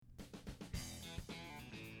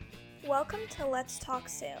Welcome to Let's Talk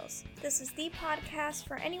Sales. This is the podcast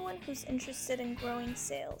for anyone who's interested in growing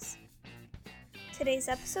sales. Today's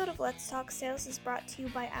episode of Let's Talk Sales is brought to you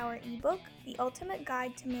by our ebook, The Ultimate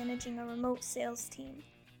Guide to Managing a Remote Sales Team.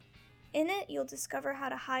 In it, you'll discover how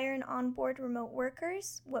to hire and onboard remote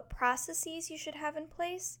workers, what processes you should have in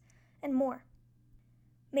place, and more.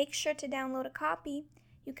 Make sure to download a copy.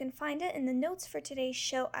 You can find it in the notes for today's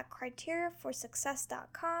show at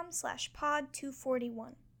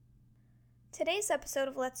criteriaforsuccess.com/pod241. Today's episode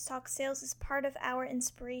of Let's Talk Sales is part of our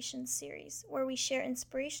Inspiration series, where we share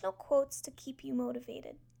inspirational quotes to keep you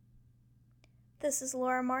motivated. This is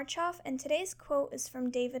Laura Marchoff, and today's quote is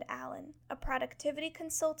from David Allen, a productivity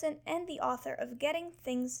consultant and the author of Getting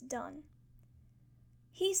Things Done.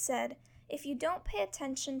 He said, "If you don't pay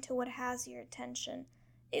attention to what has your attention,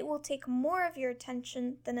 it will take more of your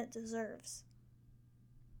attention than it deserves."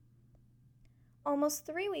 Almost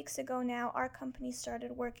 3 weeks ago now, our company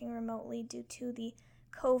started working remotely due to the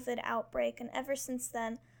COVID outbreak, and ever since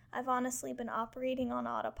then, I've honestly been operating on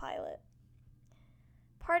autopilot.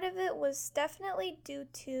 Part of it was definitely due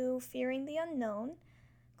to fearing the unknown.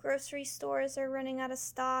 Grocery stores are running out of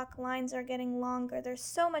stock, lines are getting longer, there's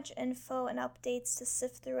so much info and updates to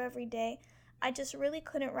sift through every day, I just really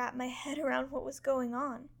couldn't wrap my head around what was going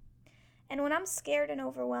on. And when I'm scared and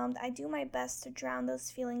overwhelmed, I do my best to drown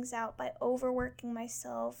those feelings out by overworking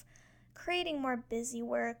myself, creating more busy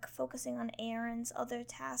work, focusing on errands, other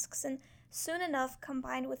tasks, and soon enough,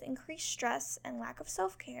 combined with increased stress and lack of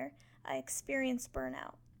self-care, I experience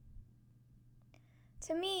burnout.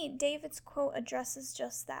 To me, David's quote addresses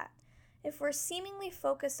just that. If we're seemingly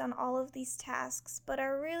focused on all of these tasks, but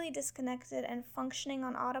are really disconnected and functioning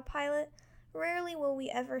on autopilot, rarely will we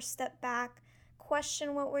ever step back,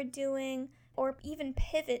 question what we're doing, or even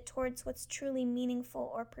pivot towards what's truly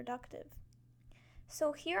meaningful or productive.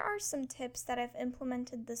 So here are some tips that I've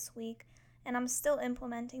implemented this week, and I'm still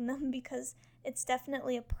implementing them because it's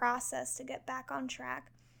definitely a process to get back on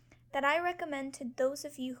track, that I recommend to those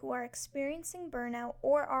of you who are experiencing burnout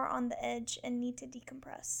or are on the edge and need to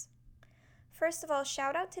decompress. First of all,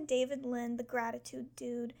 shout out to David Lynn, the Gratitude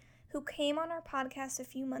Dude, who came on our podcast a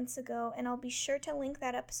few months ago, and I'll be sure to link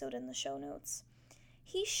that episode in the show notes.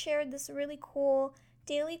 He shared this really cool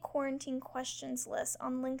daily quarantine questions list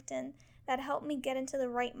on LinkedIn that helped me get into the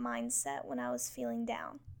right mindset when I was feeling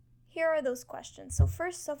down. Here are those questions. So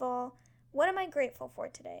first of all, what am I grateful for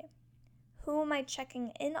today? Who am I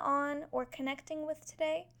checking in on or connecting with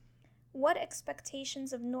today? What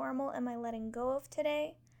expectations of normal am I letting go of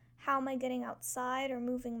today? How am I getting outside or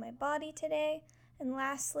moving my body today? And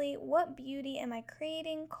lastly, what beauty am I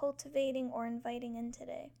creating, cultivating, or inviting in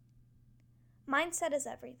today? Mindset is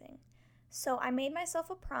everything. So I made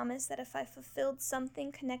myself a promise that if I fulfilled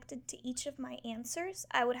something connected to each of my answers,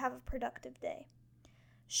 I would have a productive day.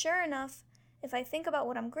 Sure enough, if I think about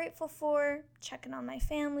what I'm grateful for, check in on my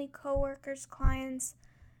family, coworkers, clients,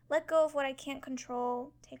 let go of what I can't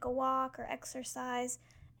control, take a walk or exercise,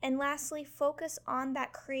 and lastly, focus on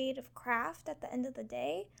that creative craft at the end of the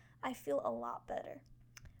day, I feel a lot better.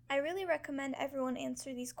 I really recommend everyone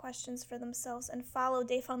answer these questions for themselves and follow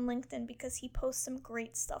Dave on LinkedIn because he posts some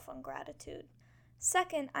great stuff on gratitude.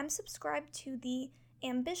 Second, I'm subscribed to the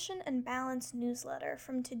Ambition and Balance newsletter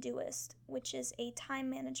from Todoist, which is a time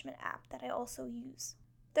management app that I also use.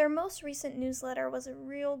 Their most recent newsletter was a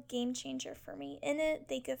real game changer for me. In it,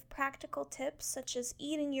 they give practical tips such as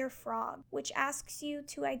eating your frog, which asks you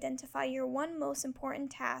to identify your one most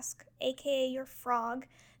important task, aka your frog,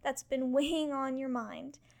 that's been weighing on your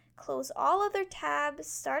mind. Close all other tabs,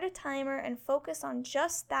 start a timer, and focus on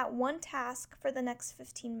just that one task for the next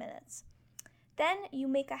 15 minutes. Then you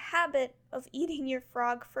make a habit of eating your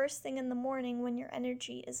frog first thing in the morning when your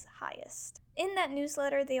energy is highest. In that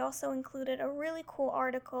newsletter, they also included a really cool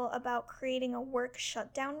article about creating a work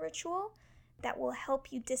shutdown ritual that will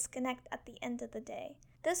help you disconnect at the end of the day.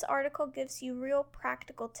 This article gives you real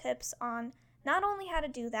practical tips on not only how to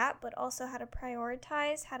do that, but also how to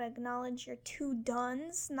prioritize, how to acknowledge your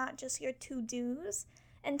to-dones, not just your to-dos,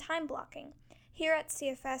 and time blocking. Here at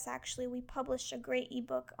CFS, actually, we published a great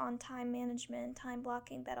ebook on time management and time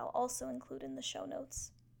blocking that I'll also include in the show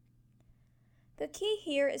notes. The key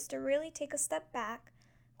here is to really take a step back,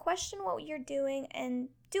 question what you're doing, and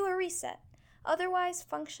do a reset. Otherwise,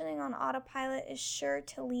 functioning on autopilot is sure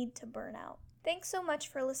to lead to burnout. Thanks so much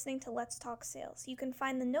for listening to Let's Talk Sales. You can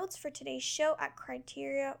find the notes for today's show at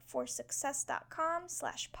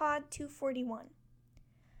criteriaforsuccess.com/pod241.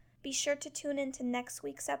 Be sure to tune in to next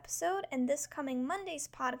week's episode and this coming Monday's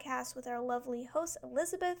podcast with our lovely hosts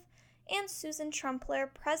Elizabeth and Susan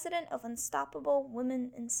Trumpler, President of Unstoppable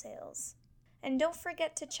Women in Sales. And don't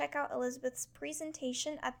forget to check out Elizabeth's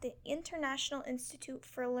presentation at the International Institute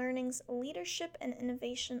for Learning's Leadership and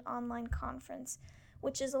Innovation Online Conference,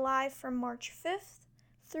 which is live from March 5th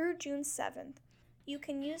through June 7th. You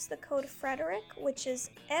can use the code Frederick, which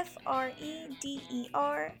is FREDERICK,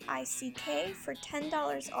 for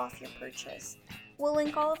 $10 off your purchase. We'll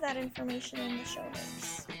link all of that information in the show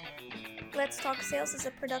notes. Let's Talk Sales is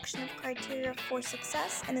a production of Criteria for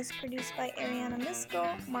Success and is produced by Ariana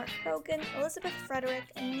Miskell, Mark Krogan, Elizabeth Frederick,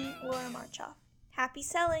 and me, Laura Marchoff. Happy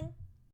selling!